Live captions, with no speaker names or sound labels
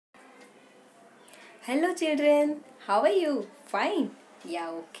Hello children, how are you? Fine? Yeah,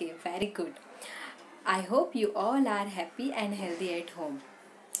 okay, very good. I hope you all are happy and healthy at home.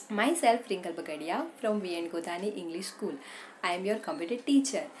 Myself Rinkal Bagadiya from V.N.Godhani English School. I am your computer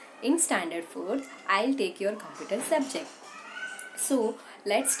teacher. In Standard 4th, I'll take your computer subject. So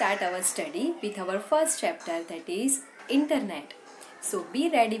let's start our study with our first chapter, that is Internet. So be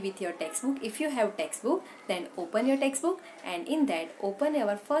ready with your textbook. If you have textbook, then open your textbook and in that open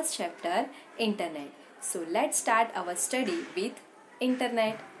our first chapter, Internet. So let's start our study with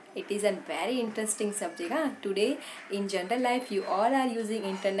Internet. It is a very interesting subject. Today in general life you all are using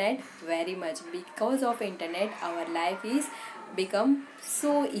internet very much. Because of internet our life is become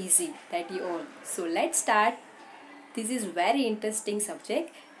so easy that you all. So let's start. This is very interesting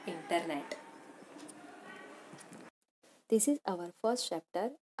subject, internet. This is our first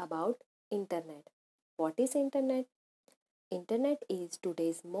chapter about internet. What is internet? Internet is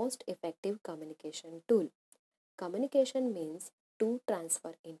today's most effective communication tool. Communication means to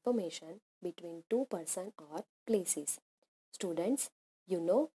transfer information between two persons or places. Students,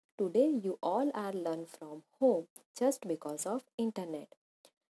 today you all are learn from home just because of internet.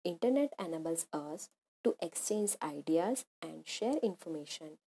 Internet enables us to exchange ideas and share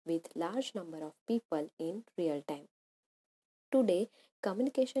information with large number of people in real time. Today,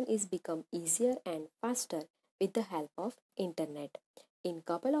 communication is become easier and faster with the help of internet. In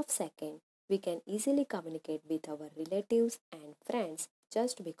couple of seconds, we can easily communicate with our relatives and friends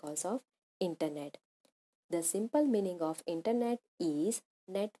just because of internet. The simple meaning of internet is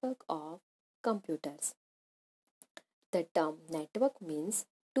network of computers. The term network means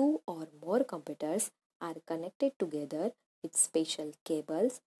two or more computers are connected together with special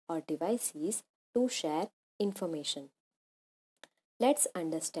cables or devices to share information. Let's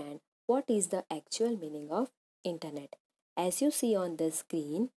understand what is the actual meaning of internet. As you see on the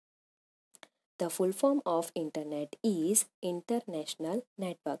screen, the full form of internet is international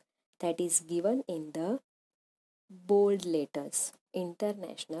network, that is given in the bold letters.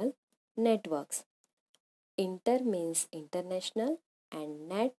 International networks. Inter means international and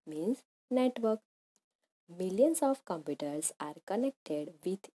net means network. Millions of computers are connected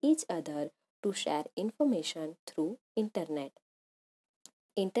with each other to share information through internet.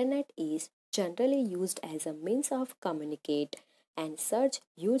 Internet is generally used as a means of communicate and search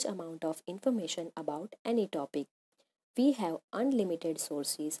huge amount of information about any topic. We have unlimited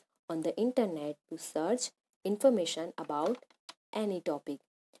sources on the internet to search information about any topic.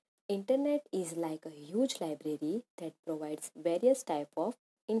 Internet is like a huge library that provides various type of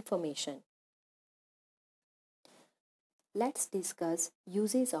information. Let's discuss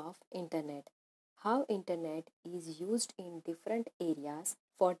uses of internet. How internet is used in different areas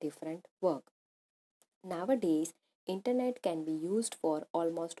for different work. Nowadays, internet can be used for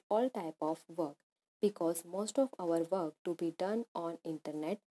almost all type of work because most of our work to be done on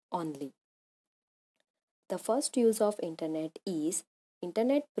internet only. The first use of internet is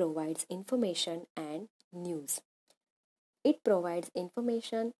internet provides information and news. It provides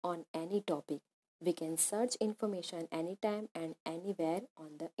information on any topic. We can search information anytime and anywhere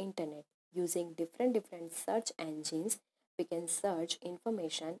on the internet. Using different search engines, we can search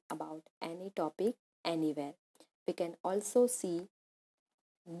information about any topic anywhere. We can also see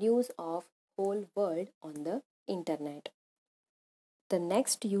news of whole world on the internet. The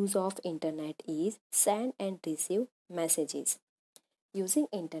next use of internet is send and receive messages. Using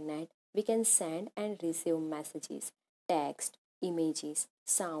internet, we can send and receive messages, text, images,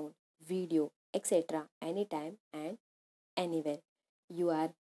 sound, video, etc. anytime and anywhere. You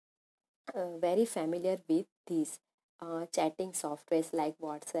are very familiar with these chatting softwares like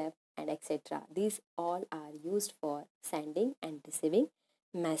WhatsApp and etc. These all are used for sending and receiving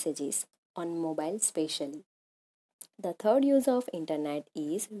messages on mobile specially. The third use of internet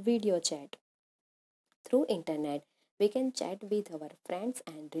is video chat. Through internet, we can chat with our friends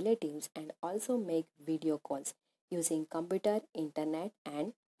and relatives and also make video calls using computer, internet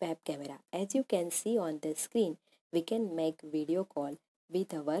and web camera. As you can see on the screen, we can make video call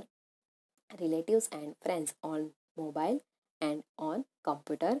with our relatives and friends on mobile and on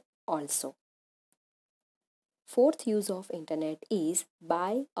computer also. Fourth use of internet is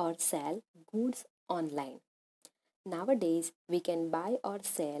buy or sell goods online. Nowadays, we can buy or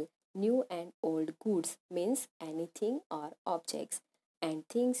sell new and old goods, means anything or objects and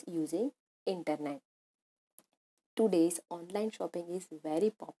things using internet. Today's online shopping is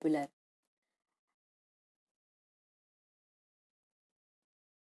very popular.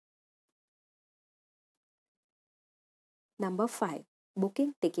 Number 5.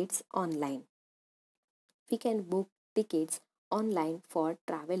 Booking tickets online. We can book tickets online for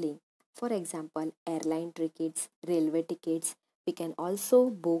traveling For example, airline tickets, railway tickets. We can also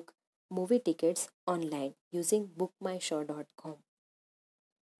book movie tickets online using bookmyshow.com.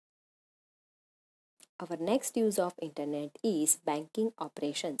 Our next use of internet is banking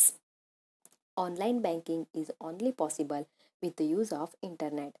operations. Online banking is only possible with the use of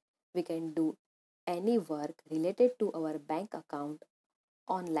internet. We can do any work related to our bank account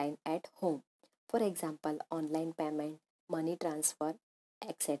online at home. For example, online payment, money transfer,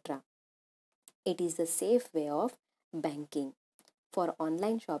 etc. It is the safe way of banking. For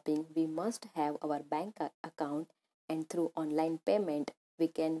online shopping, we must have our bank account, and through online payment, we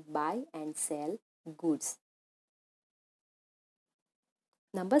can buy and sell goods.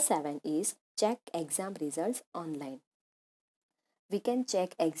 Number 7 is check exam results online. We can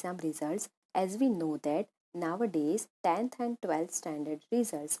check exam results as we know that nowadays 10th and 12th standard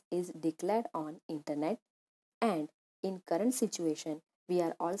results is declared on internet, and in current situation we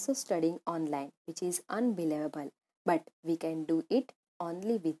are also studying online, which is unbelievable, but we can do it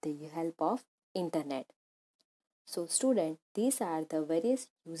only with the help of internet. So student, these are the various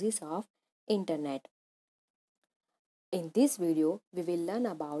uses of internet. In this video, we will learn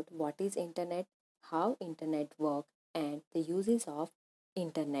about what is internet, how internet work, and the uses of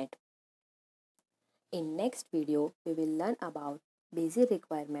internet. In next video, we will learn about basic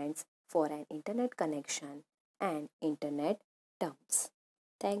requirements for an internet connection and internet terms.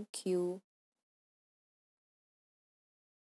 Thank you.